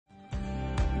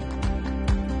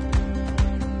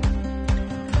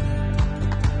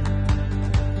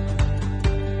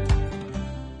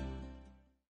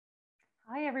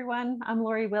everyone, I'm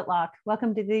Lori Whitlock.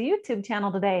 Welcome to the YouTube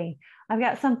channel today. I've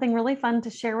got something really fun to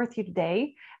share with you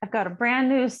today. I've got a brand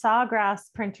new Sawgrass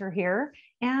printer here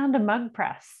and a mug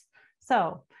press.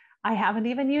 So I haven't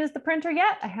even used the printer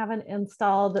yet. I haven't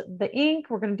installed the ink.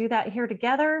 We're going to do that here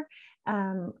together.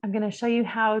 I'm going to show you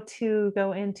how to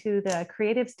go into the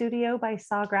Creative Studio by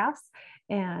Sawgrass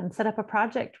and set up a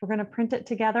project. We're going to print it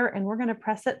together and we're going to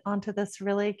press it onto this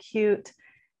really cute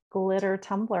glitter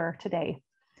tumbler today.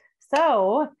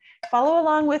 So follow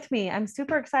along with me. I'm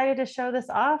super excited to show this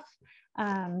off.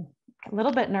 A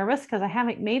little bit nervous because I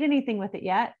haven't made anything with it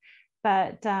yet,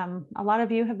 but a lot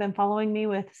of you have been following me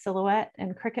with Silhouette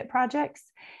and Cricut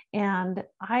projects, and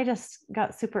I just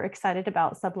got super excited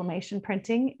about sublimation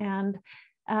printing, and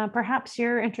perhaps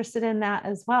you're interested in that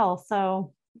as well.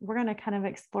 So we're going to kind of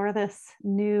explore this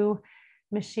new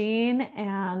machine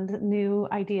and new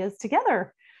ideas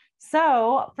together.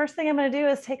 So first thing I'm going to do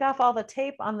is take off all the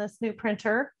tape on this new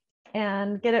printer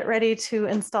and get it ready to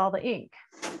install the ink.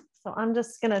 So I'm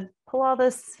just going to pull all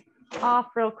this off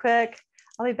real quick.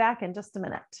 I'll be back in just a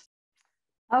minute.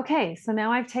 Okay, so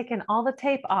now I've taken all the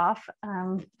tape off.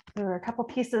 There were a couple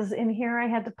pieces in here. I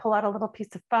had to pull out a little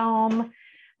piece of foam.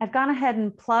 I've gone ahead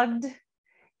and plugged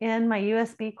in my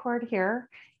USB cord here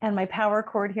and my power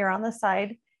cord here on the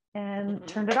side and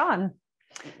turned it on.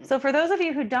 So for those of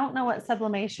you who don't know what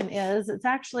sublimation is, it's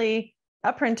actually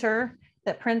a printer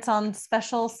that prints on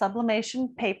special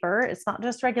sublimation paper. It's not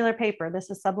just regular paper. This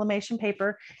is sublimation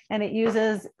paper, and it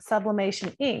uses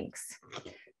sublimation inks.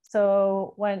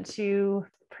 So once you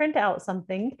print out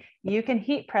something, you can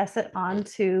heat press it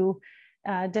onto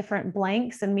different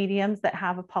blanks and mediums that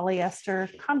have a polyester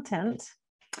content.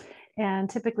 And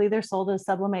typically they're sold as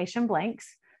sublimation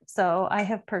blanks. So I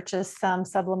have purchased some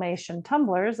sublimation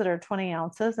tumblers that are 20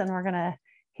 ounces, and we're going to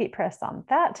heat press on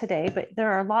that today. But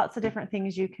there are lots of different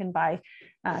things you can buy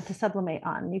to sublimate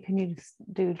on. You can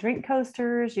do drink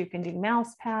coasters, you can do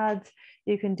mouse pads,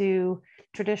 you can do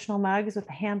traditional mugs with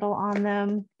a handle on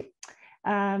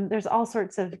them. There's all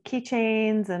sorts of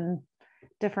keychains and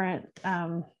different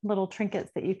little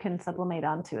trinkets that you can sublimate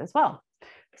onto as well.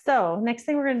 So next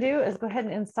thing we're going to do is go ahead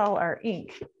and install our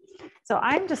ink. So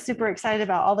I'm just super excited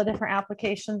about all the different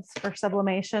applications for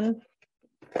sublimation.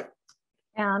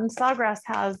 And Sawgrass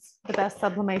has the best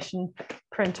sublimation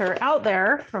printer out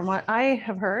there from what I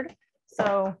have heard.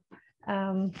 So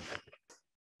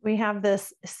we have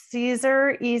this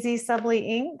Caesar Easy Subli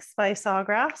Inks by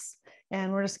Sawgrass.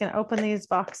 And we're just going to open these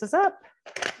boxes up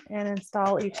and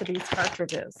install each of these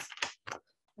cartridges.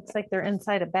 Looks like they're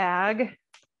inside a bag.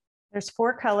 There's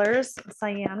 4 colors: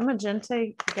 cyan,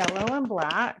 magenta, yellow, and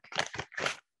black.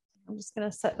 I'm just going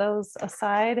to set those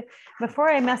aside. Before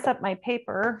I mess up my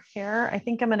paper here, I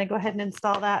think I'm going to go ahead and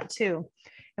install that too.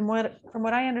 And from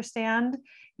what I understand,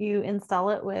 you install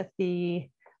it with the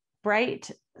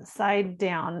bright side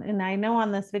down. And I know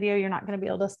on this video, you're not going to be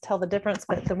able to tell the difference,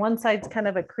 but the one side's kind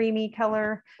of a creamy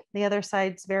color. The other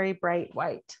side's very bright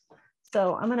white.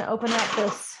 So I'm going to open up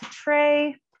this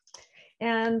tray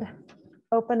and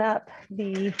open up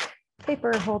the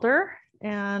paper holder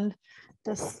and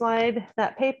just slide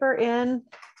that paper in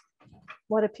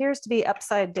what appears to be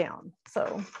upside down.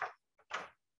 So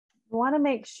you want to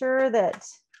make sure that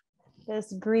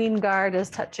this green guard is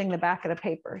touching the back of the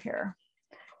paper here.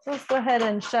 So let's go ahead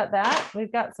and shut that.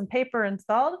 We've got some paper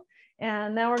installed,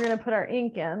 and now we're going to put our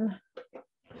ink in.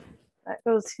 That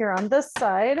goes here on this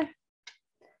side,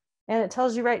 and it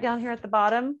tells you right down here at the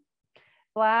bottom,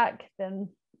 black, then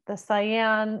the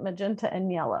cyan, magenta,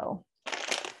 and yellow.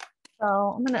 So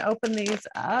I'm going to open these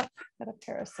up. Got a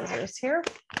pair of scissors here.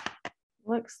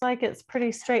 Looks like it's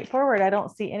pretty straightforward. I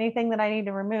don't see anything that I need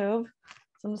to remove.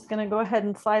 So I'm just going to go ahead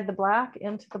and slide the black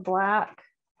into the black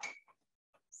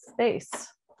space.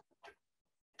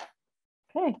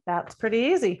 Okay, that's pretty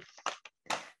easy.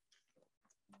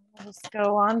 I'll just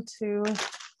go on to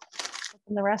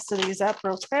open the rest of these up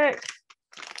real quick.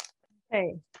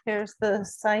 Okay, here's the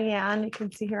cyan. You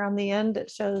can see here on the end, it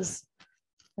shows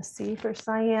a C for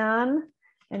cyan,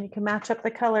 and you can match up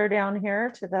the color down here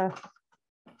to the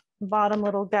bottom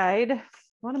little guide. You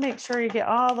want to make sure you get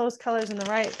all those colors in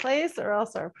the right place, or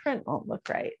else our print won't look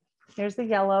right. Here's the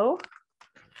yellow.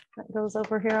 That goes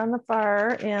over here on the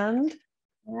far end,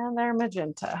 and their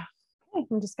magenta. Okay,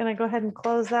 I'm just going to go ahead and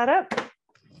close that up.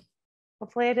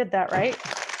 Hopefully I did that right.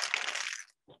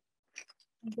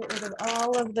 Get rid of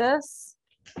all of this.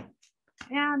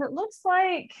 And it looks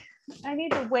like I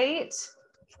need to wait.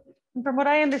 And from what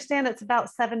I understand, it's about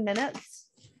 7 minutes.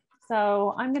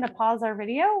 So I'm going to pause our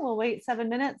video. We'll wait 7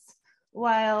 minutes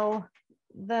while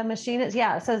the machine is,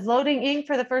 it says loading ink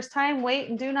for the first time. Wait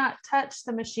and do not touch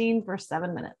the machine for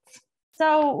 7 minutes.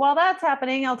 So while that's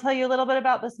happening, I'll tell you a little bit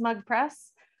about this mug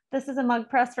press. This is a mug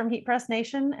press from Heat Press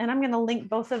Nation, and I'm going to link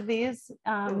both of these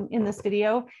in this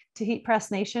video to Heat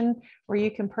Press Nation, where you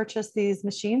can purchase these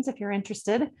machines if you're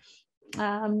interested.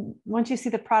 Once you see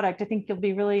the product, I think you'll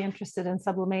be really interested in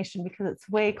sublimation because it's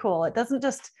way cool. It doesn't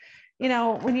just, you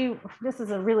know, this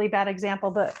is a really bad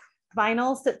example, but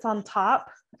vinyl sits on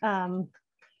top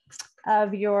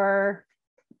of your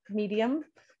medium.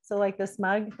 So like this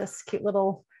mug, this cute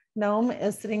little gnome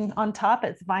is sitting on top,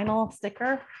 it's vinyl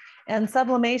sticker, and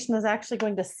sublimation is actually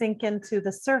going to sink into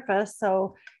the surface.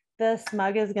 So this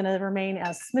mug is going to remain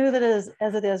as smooth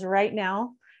as it is right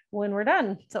now when we're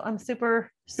done. So I'm super,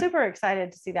 super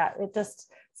excited to see that. It just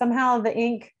somehow the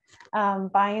ink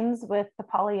binds with the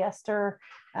polyester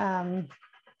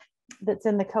that's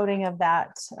in the coating of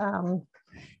that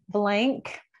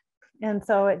blank. And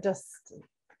so it just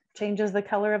changes the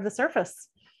color of the surface.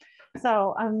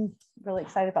 So I'm really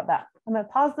excited about that. I'm going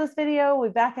to pause this video. We'll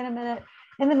be back in a minute.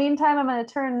 In the meantime, I'm going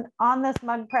to turn on this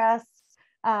mug press.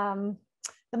 The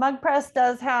mug press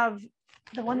does have,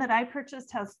 the one that I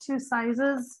purchased has 2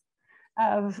 sizes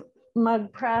of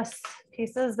mug press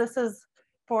pieces. This is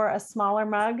for a smaller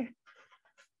mug.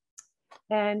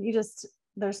 And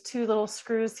there's 2 little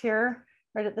screws here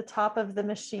right at the top of the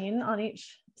machine on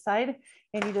each side.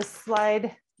 And you just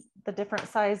slide the different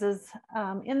sizes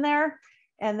in there.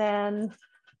 And then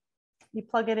you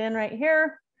plug it in right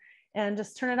here and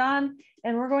just turn it on.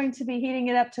 And we're going to be heating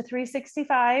it up to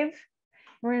 365.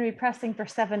 We're going to be pressing for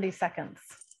 70 seconds.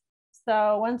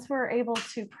 So once we're able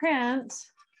to print,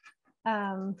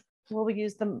 we'll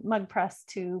use the mug press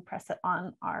to press it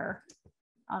on our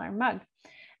mug.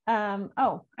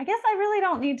 Oh, I guess I really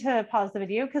don't need to pause the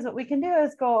video, because what we can do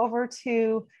is go over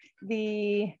to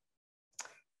the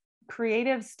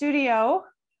creative studio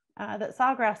that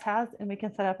Sawgrass has, and we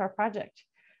can set up our project.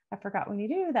 I forgot when you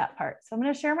do that part. So I'm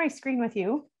going to share my screen with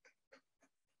you,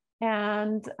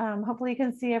 and hopefully you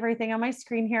can see everything on my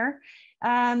screen here.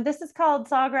 This is called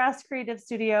Sawgrass Creative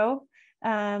Studio.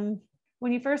 When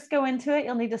you first go into it,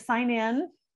 you'll need to sign in,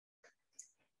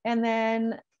 and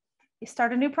then you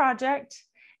start a new project.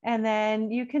 And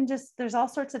then you can there's all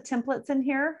sorts of templates in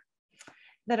here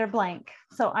that are blank.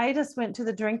 So I just went to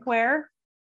the drinkware,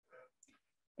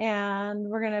 and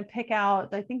we're going to pick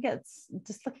out, I think it's,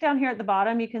 just look down here at the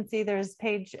bottom. You can see there's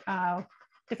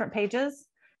different pages.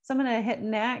 So I'm going to hit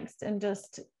next and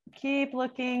just keep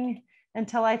looking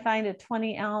until I find a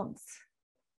 20-ounce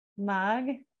mug.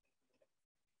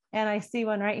 And I see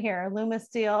one right here,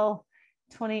 Lumisteel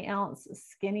 20-ounce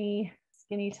skinny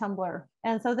tumbler.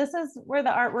 And so this is where the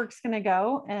artwork's going to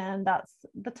go, and that's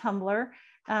the tumbler.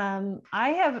 I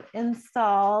have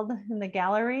installed in the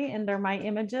gallery under my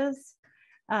images.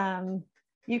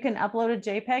 You can upload a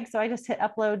JPEG. So I just hit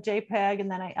upload JPEG,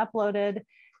 and then I uploaded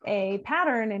a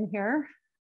pattern in here.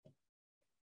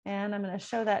 And I'm going to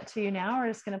show that to you now.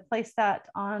 We're just going to place that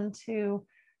onto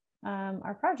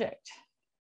our project.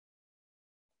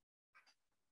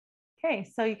 Okay,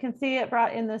 so you can see it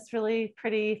brought in this really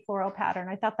pretty floral pattern.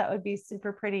 I thought that would be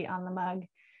super pretty on the mug.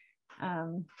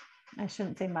 I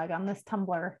shouldn't say mug, on this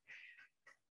tumbler.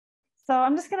 So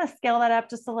I'm just going to scale that up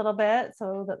just a little bit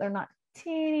so that they're not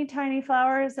teeny tiny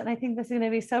flowers. And I think this is going to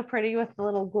be so pretty with the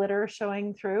little glitter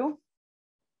showing through.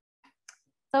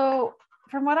 So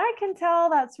from what I can tell,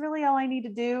 that's really all I need to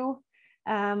do.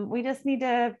 We just need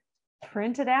to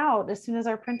print it out as soon as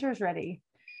our printer's ready.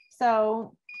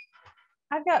 So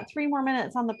I've got 3 more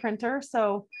minutes on the printer,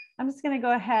 so I'm just going to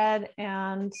go ahead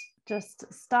and just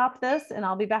stop this, and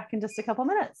I'll be back in just a couple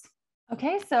minutes.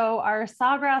 Okay, so our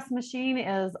Sawgrass machine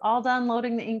is all done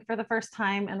loading the ink for the first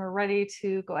time, and we're ready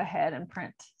to go ahead and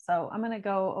print. So I'm going to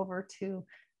go over to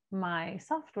my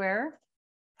software,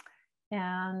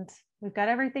 and we've got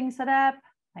everything set up.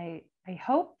 I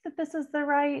hope that this is the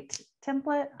right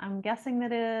template. I'm guessing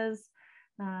that it is.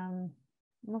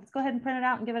 Let's go ahead and print it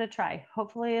out and give it a try.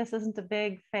 Hopefully this isn't a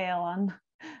big fail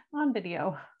on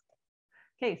video.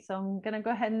 Okay, so I'm gonna go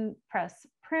ahead and press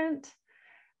print.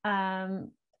 My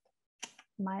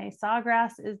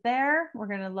Sawgrass is there. We're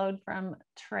gonna load from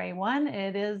tray 1.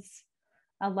 It is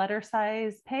a letter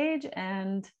size page,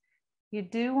 and you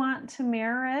do want to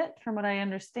mirror it from what I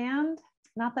understand.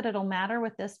 Not that it'll matter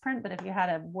with this print, but if you had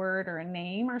a word or a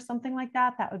name or something like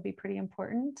that, that would be pretty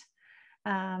important.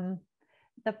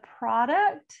 The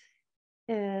product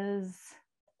is,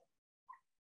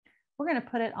 we're going to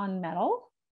put it on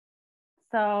metal.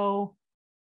 So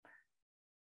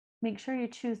make sure you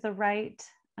choose the right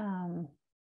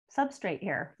substrate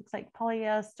here. Looks like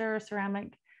polyester,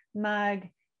 ceramic, mug,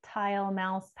 tile,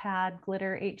 mouse pad,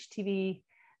 glitter, HTV,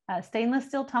 stainless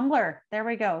steel tumbler. There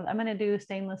we go. I'm going to do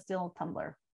stainless steel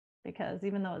tumbler. because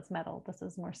even though it's metal, this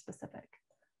is more specific.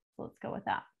 So let's go with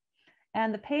that.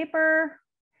 And the paper,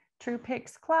 True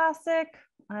Pix Classic,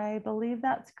 I believe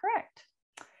that's correct.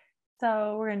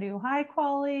 So we're gonna do high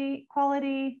quality,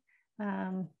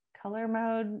 color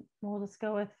mode. We'll just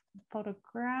go with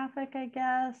photographic, I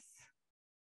guess.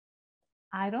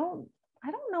 I don't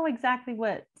know exactly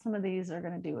what some of these are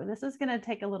gonna do. This is gonna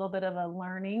take a little bit of a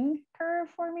learning curve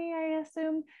for me, I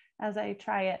assume, as I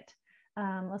try it.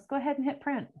 Let's go ahead and hit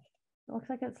print. It looks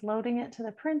like it's loading it to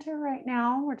the printer right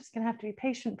now. We're just gonna have to be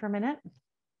patient for a minute.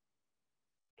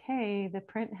 Okay, the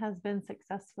print has been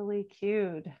successfully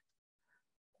queued.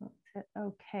 Let's hit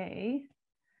OK.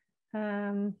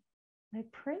 My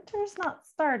printer's not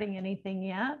starting anything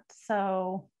yet.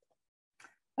 So,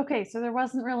 okay, so there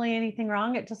wasn't really anything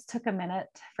wrong. It just took a minute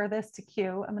for this to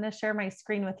queue. I'm gonna share my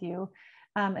screen with you.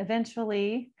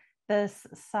 Eventually, this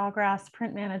Sawgrass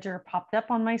Print Manager popped up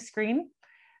on my screen.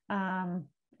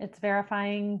 It's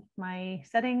verifying my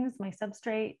settings, my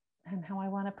substrate, and how I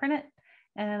wanna print it.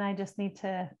 And I just need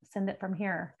to send it from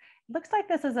here. It looks like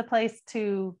this is a place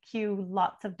to queue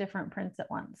lots of different prints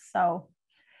at once. So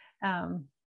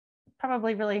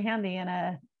probably really handy in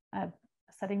a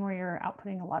setting where you're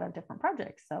outputting a lot of different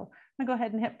projects. So I'm gonna go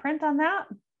ahead and hit print on that.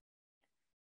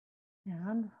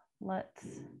 And let's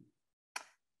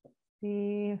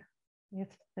see if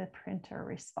the printer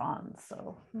responds.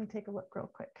 So let me take a look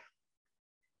real quick.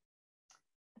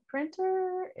 The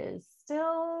printer is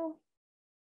still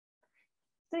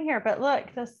here, but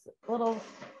look, this little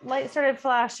light started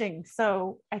flashing.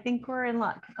 So I think we're in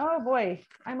luck. Oh boy,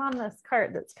 I'm on this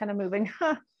cart that's kind of moving.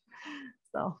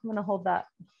 So I'm gonna hold that.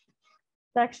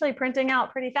 It's actually printing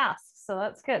out pretty fast, so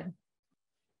that's good.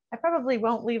 I probably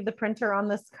won't leave the printer on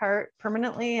this cart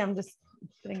permanently. I'm just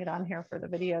putting it on here for the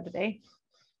video today.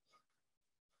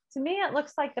 To me, it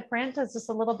looks like the print is just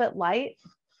a little bit light.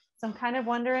 So I'm kind of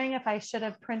wondering if I should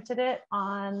have printed it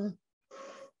on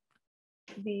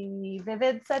the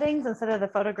vivid settings instead of the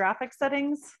photographic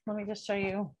settings. Let me just show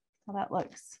you how that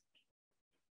looks.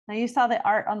 Now you saw the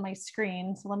art on my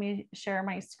screen, so let me share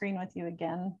my screen with you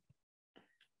again.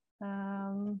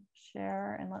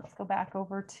 Share, and let's go back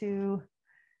over to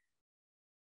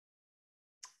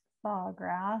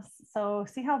Sawgrass. So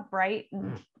see how bright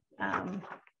and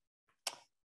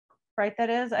bright that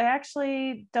is? I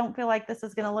actually don't feel like this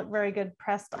is going to look very good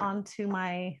pressed onto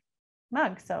my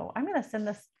mug. So I'm going to send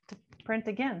this to print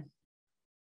again.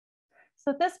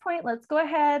 So at this point, let's go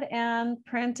ahead and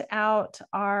print out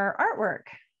our artwork.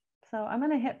 So I'm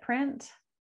going to hit print.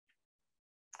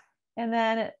 And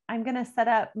then I'm going to set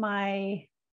up my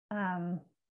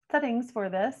settings for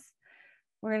this.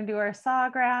 We're going to do our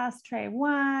Sawgrass tray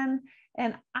 1.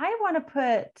 And I want to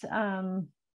put, I'm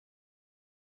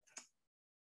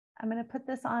going to put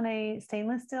this on a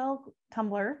stainless steel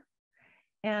tumbler.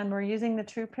 And we're using the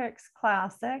True Pix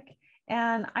Classic.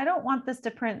 And I don't want this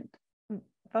to print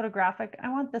photographic. I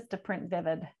want this to print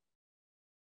vivid.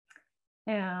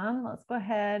 And let's go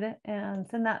ahead and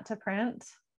send that to print.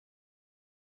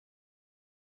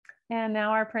 And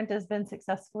now our print has been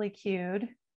successfully queued.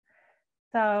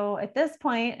 So at this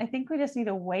point, I think we just need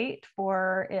to wait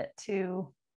for it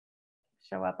to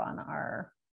show up on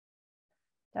our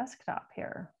desktop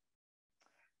here.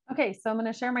 Okay, so I'm going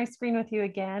to share my screen with you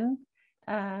again.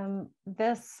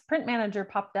 This print manager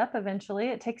popped up eventually.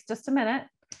 It takes just a minute.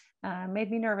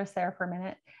 Made me nervous there for a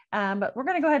minute, but we're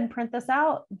going to go ahead and print this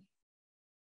out.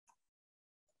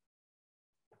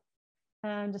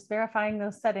 And just verifying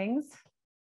those settings.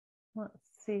 Let's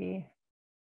see.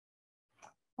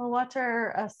 We'll watch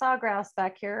our Sawgrass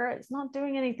back here. It's not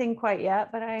doing anything quite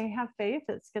yet, but I have faith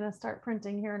it's going to start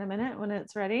printing here in a minute when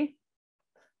it's ready.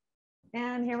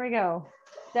 And here we go.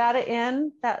 Data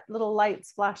in, that little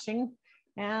light's flashing,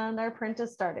 and our print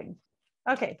is starting.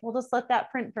 Okay, we'll just let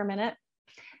that print for a minute.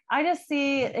 I just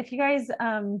see, if you guys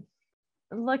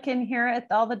look in here at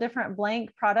all the different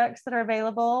blank products that are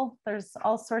available, there's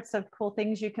all sorts of cool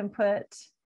things you can put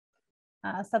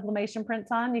sublimation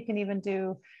prints on. You can even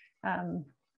do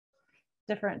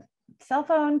different cell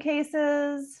phone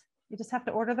cases. You just have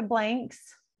to order the blanks.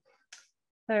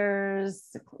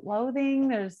 There's clothing,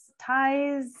 there's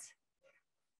ties,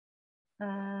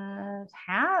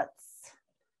 hats,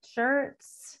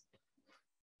 shirts.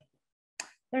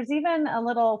 There's even a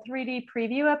little 3D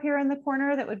preview up here in the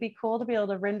corner that would be cool to be able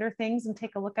to render things and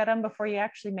take a look at them before you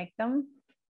actually make them.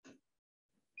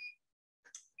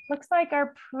 Looks like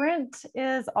our print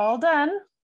is all done.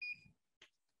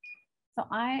 So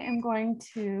I am going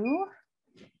to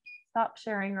stop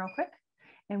sharing real quick,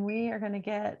 and we are going to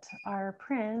get our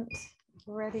print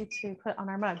ready to put on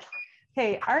our mug.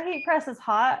 Okay, our heat press is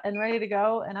hot and ready to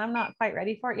go, and I'm not quite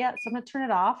ready for it yet. So I'm gonna turn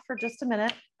it off for just a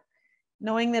minute.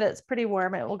 Knowing that it's pretty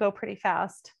warm, it will go pretty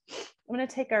fast. I'm gonna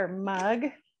take our mug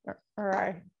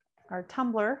or our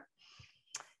tumbler,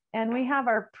 and we have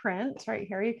our print right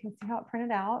here. You can see how it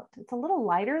printed out. It's a little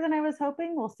lighter than I was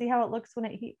hoping. We'll see how it looks when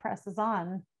it heat presses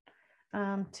on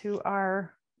to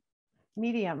our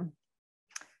medium.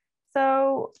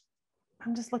 So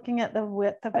I'm just looking at the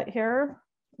width of it here.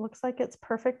 Looks like it's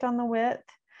perfect on the width.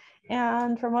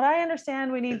 And from what I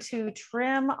understand, we need to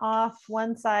trim off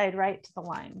one side right to the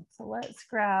line. So let's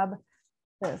grab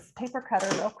this paper cutter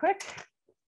real quick.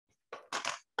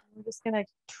 I'm just gonna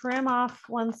trim off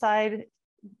one side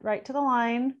right to the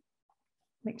line.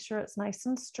 Make sure it's nice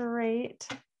and straight.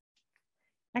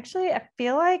 Actually, I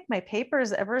feel like my paper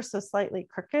is ever so slightly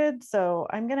crooked, so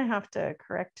I'm gonna have to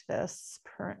correct this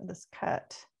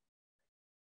cut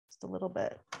just a little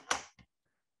bit.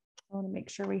 I want to make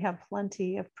sure we have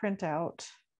plenty of printout.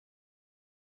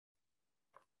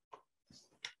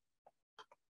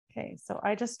 Okay, so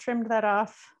I just trimmed that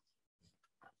off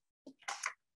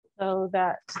so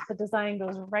that the design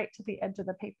goes right to the edge of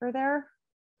the paper there.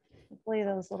 Hopefully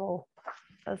those little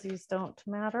fuzzies don't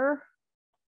matter.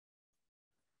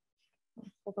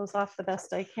 I'll pull those off the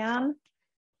best I can.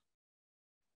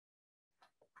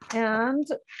 And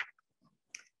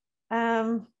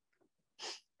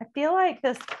I feel like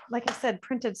this, like I said,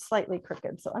 printed slightly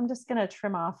crooked. So I'm just gonna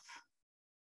trim off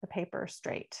the paper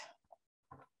straight.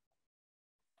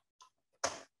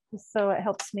 So it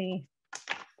helps me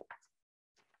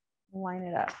line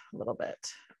it up a little bit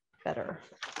better.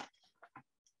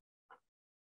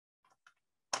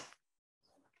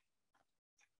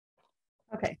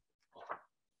 Okay,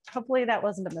 hopefully that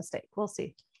wasn't a mistake. We'll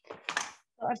see.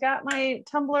 So I've got my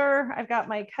tumbler, I've got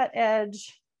my cut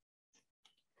edge,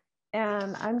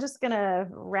 and I'm just gonna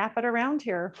wrap it around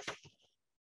here.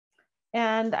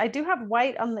 And I do have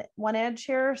white on the one edge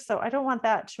here, so I don't want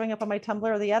that showing up on my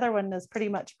tumbler. The other one is pretty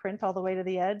much print all the way to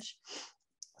the edge.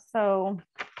 So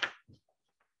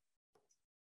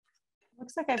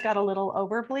looks like I've got a little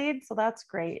overbleed, so that's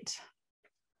great.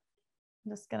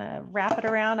 I'm just gonna wrap it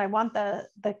around. I want the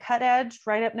cut edge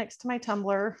right up next to my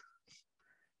tumbler.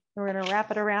 We're gonna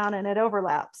wrap it around and it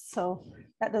overlaps. So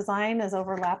that design is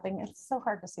overlapping. It's so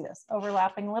hard to see this,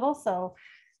 overlapping a little. So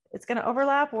it's gonna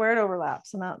overlap where it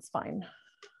overlaps, and that's fine.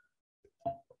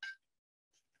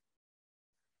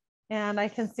 And I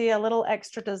can see a little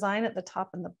extra design at the top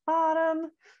and the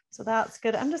bottom. So that's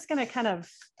good. I'm just gonna kind of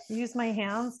use my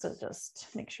hands to just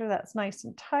make sure that's nice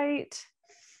and tight.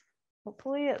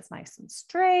 Hopefully it's nice and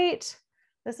straight.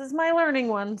 This is my learning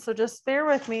one, so just bear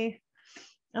with me.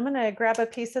 I'm gonna grab a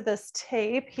piece of this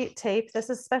tape, heat tape. This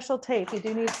is special tape. You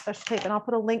do need special tape, and I'll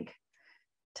put a link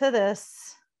to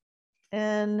this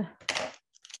in the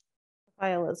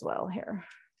file as well here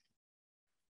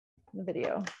in the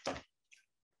video.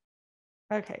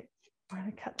 Okay, I'm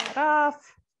gonna cut that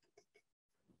off.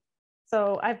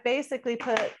 So I've basically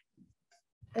put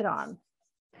it on.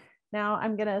 Now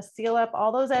I'm gonna seal up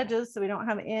all those edges so we don't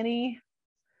have any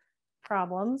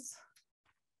problems.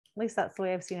 At least that's the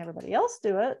way I've seen everybody else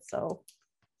do it. So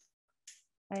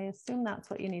I assume that's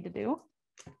what you need to do.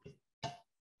 You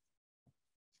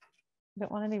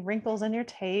don't want any wrinkles in your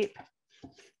tape.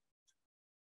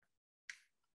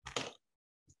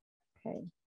 Okay.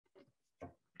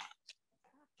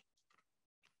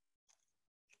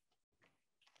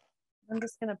 I'm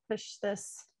just gonna push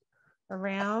this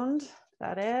around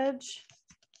that edge.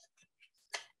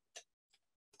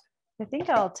 I think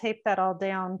I'll tape that all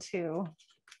down too.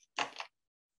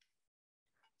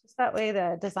 Just that way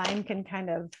the design can kind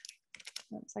of,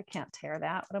 oops, I can't tear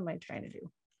that. What am I trying to do?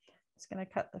 Just gonna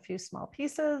cut a few small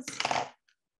pieces.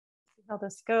 See how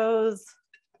this goes.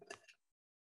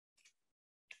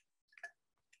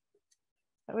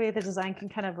 That way the design can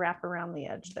kind of wrap around the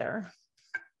edge there.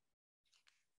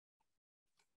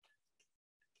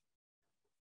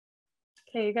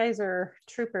 Okay, you guys are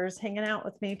troopers hanging out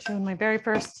with me too. In my very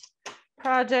first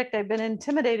project, I've been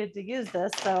intimidated to use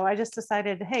this. So I just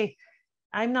decided, hey,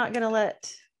 I'm not gonna let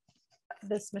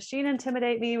this machine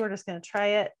intimidate me. We're just gonna try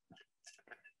it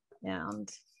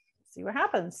and see what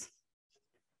happens.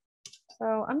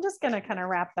 So I'm just gonna kind of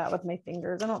wrap that with my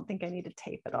fingers. I don't think I need to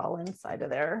tape it all inside of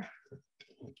there.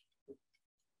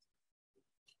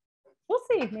 We'll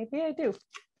see, maybe I do.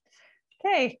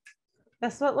 Okay,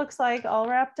 that's what it looks like, all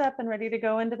wrapped up and ready to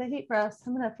go into the heat press.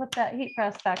 I'm gonna put that heat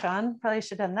press back on. Probably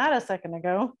should have done that a second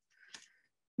ago.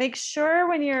 Make sure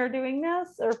when you're doing this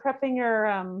or prepping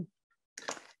your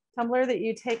tumbler that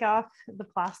you take off the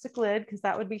plastic lid, because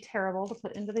that would be terrible to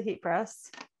put into the heat press.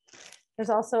 There's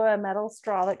also a metal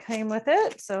straw that came with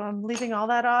it. So I'm leaving all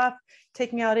that off,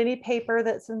 taking out any paper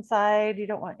that's inside. You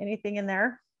don't want anything in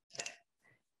there.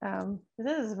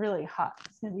 This is really hot.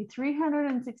 It's going to be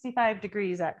 365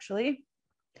 degrees actually.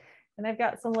 And I've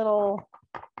got some little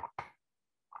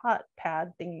hot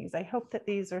pad thingies. I hope that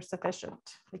these are sufficient.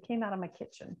 They came out of my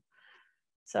kitchen.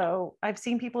 So I've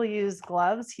seen people use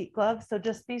gloves, heat gloves. So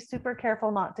just be super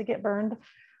careful not to get burned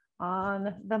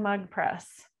on the mug press.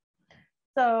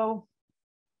 So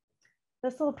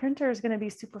this little printer is going to be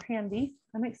super handy.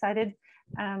 I'm excited.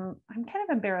 I'm kind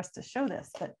of embarrassed to show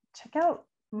this, but check out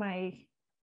my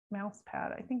mouse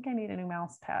pad. I think I need a new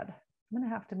mouse pad. I'm going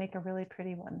to have to make a really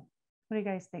pretty one. What do you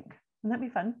guys think? Wouldn't that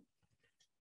be fun?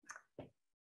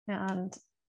 And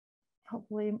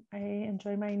hopefully I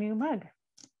enjoy my new mug.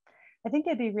 I think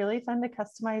it'd be really fun to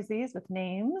customize these with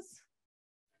names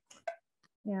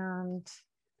and,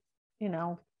 you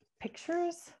know,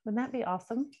 pictures. Wouldn't that be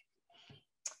awesome?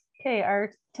 Okay,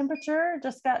 our temperature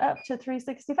just got up to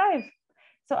 365.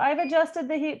 So I've adjusted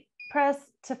the heat press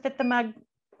to fit the mug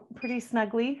pretty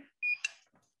snugly.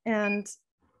 And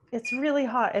it's really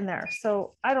hot in there.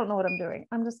 So I don't know what I'm doing.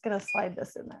 I'm just gonna slide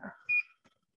this in there.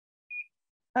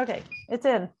 Okay, it's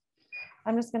in.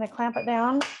 I'm just gonna clamp it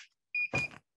down.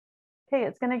 Okay,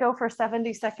 it's gonna go for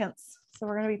 70 seconds. So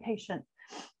we're gonna be patient.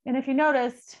 And if you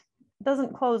noticed, it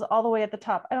doesn't close all the way at the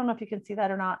top. I don't know if you can see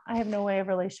that or not. I have no way of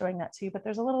really showing that to you, but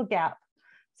there's a little gap.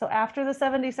 So after the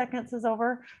 70 seconds is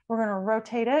over, we're gonna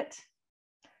rotate it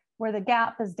where the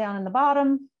gap is down in the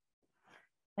bottom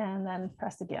and then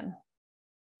press again.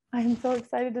 I'm so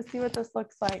excited to see what this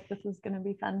looks like. This is gonna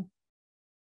be fun.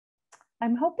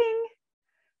 I'm hoping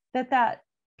that that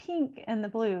pink and the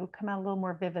blue come out a little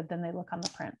more vivid than they look on the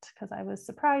print, because I was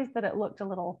surprised that it looked a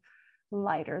little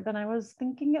lighter than I was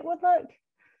thinking it would look.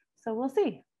 So we'll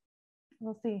see.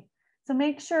 We'll see. So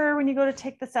make sure when you go to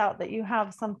take this out that you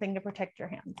have something to protect your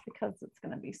hands, because it's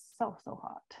going to be so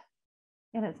hot,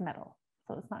 and it's metal,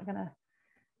 so it's not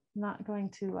going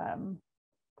to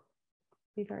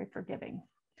be very forgiving.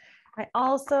 I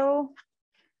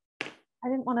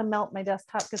didn't want to melt my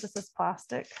desktop because this is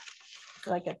plastic,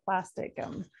 like a plastic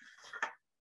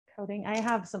coating. I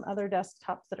have some other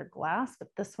desktops that are glass, but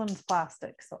this one's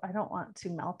plastic, so I don't want to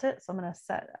melt it. So I'm going to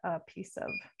set a piece of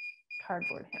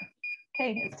cardboard here.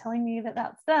 Okay, it's telling me that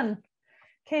that's done.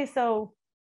 Okay, so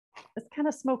it's kind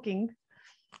of smoking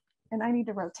and I need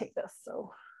to rotate this,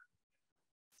 so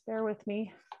bear with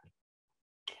me.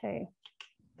 Okay,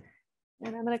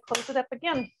 and I'm going to close it up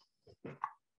again.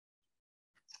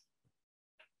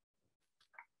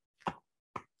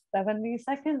 "70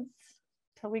 seconds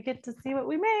till we get to see what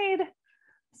we made."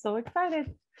 So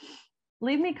excited.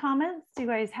 Leave me comments. Do you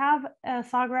guys have a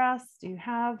Sawgrass? Do you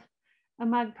have a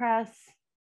mug press?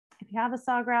 If you have a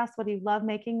Sawgrass, what do you love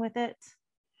making with it?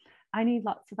 I need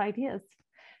lots of ideas.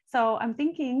 So I'm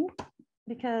thinking,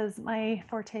 because my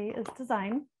forte is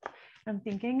design, I'm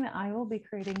thinking that I will be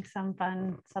creating some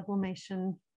fun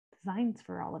sublimation designs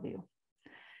for all of you.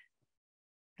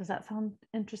 Does that sound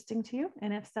interesting to you?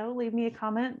 And if so, leave me a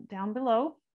comment down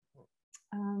below.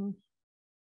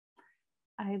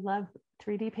 I love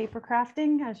 3D paper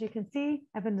crafting. As you can see,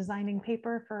 I've been designing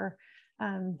paper for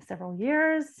several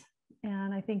years,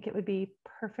 and I think it would be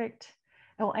perfect.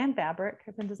 Oh, and fabric.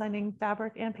 I've been designing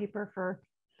fabric and paper for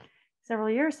several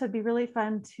years, so it'd be really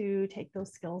fun to take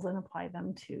those skills and apply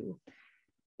them to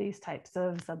these types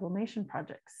of sublimation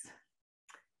projects.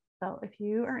 So if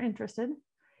you are interested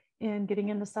in getting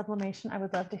into sublimation, I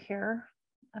would love to hear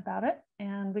about it,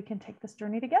 and we can take this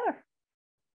journey together.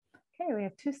 Okay, we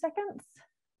have 2 seconds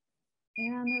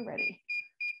and we're ready.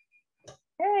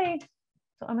 Okay,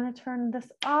 so I'm going to turn this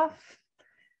off.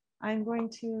 I'm going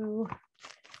to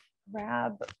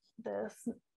grab this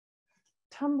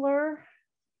tumbler,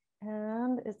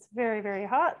 and it's very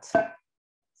hot. So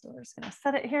we're just going to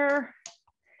set it here,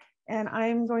 and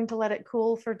I'm going to let it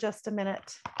cool for just a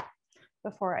minute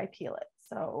before I peel it.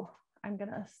 So I'm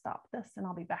going to stop this and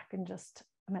I'll be back in just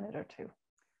a minute or two.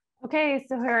 Okay,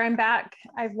 so here I'm back.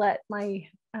 I've let my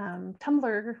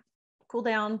tumbler cool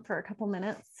down for a couple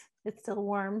minutes. It's still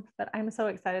warm, but I'm so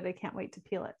excited. I can't wait to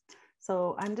peel it.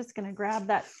 So I'm just going to grab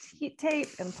that heat tape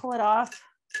and pull it off.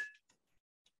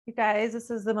 You guys, this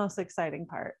is the most exciting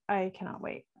part. I cannot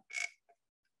wait.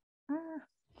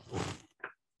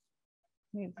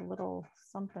 Needs a little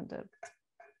something to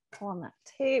pull on that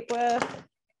tape with.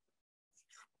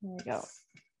 There we go.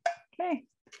 Okay,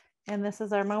 and this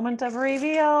is our moment of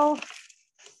reveal.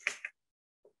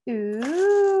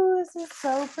 Ooh, this is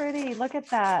so pretty. Look at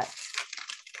that.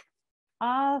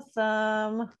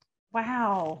 Awesome.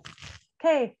 Wow.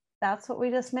 Okay, that's what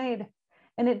we just made.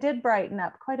 And it did brighten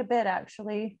up quite a bit,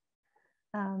 actually.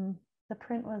 The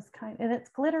print was and it's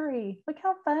glittery. Look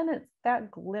how fun it's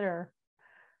got glitter.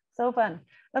 So fun.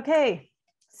 Okay,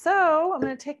 so I'm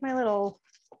going to take my little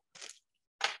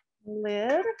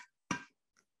lid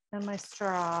and my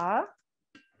straw,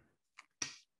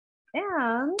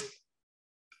 and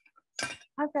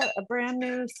I've got a brand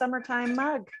new summertime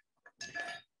mug.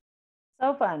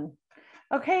 So fun.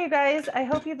 Okay, you guys, I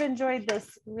hope you've enjoyed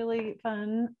this really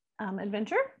fun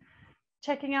adventure,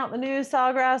 checking out the new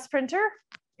Sawgrass printer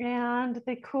and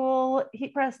the cool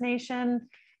Heat Press Nation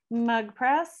mug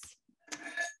press.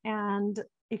 And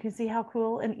you can see how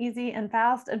cool and easy and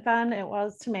fast and fun it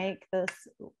was to make this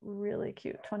really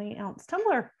cute 20-ounce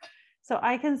tumbler. So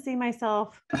I can see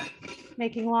myself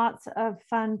making lots of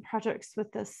fun projects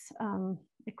with this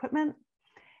equipment.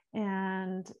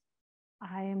 And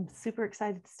I am super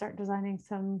excited to start designing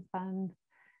some fun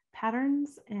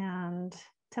patterns and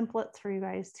templates for you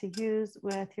guys to use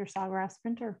with your Sawgrass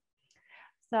printer.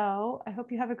 So I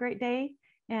hope you have a great day,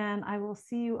 and I will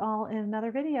see you all in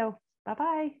another video.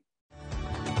 Bye-bye.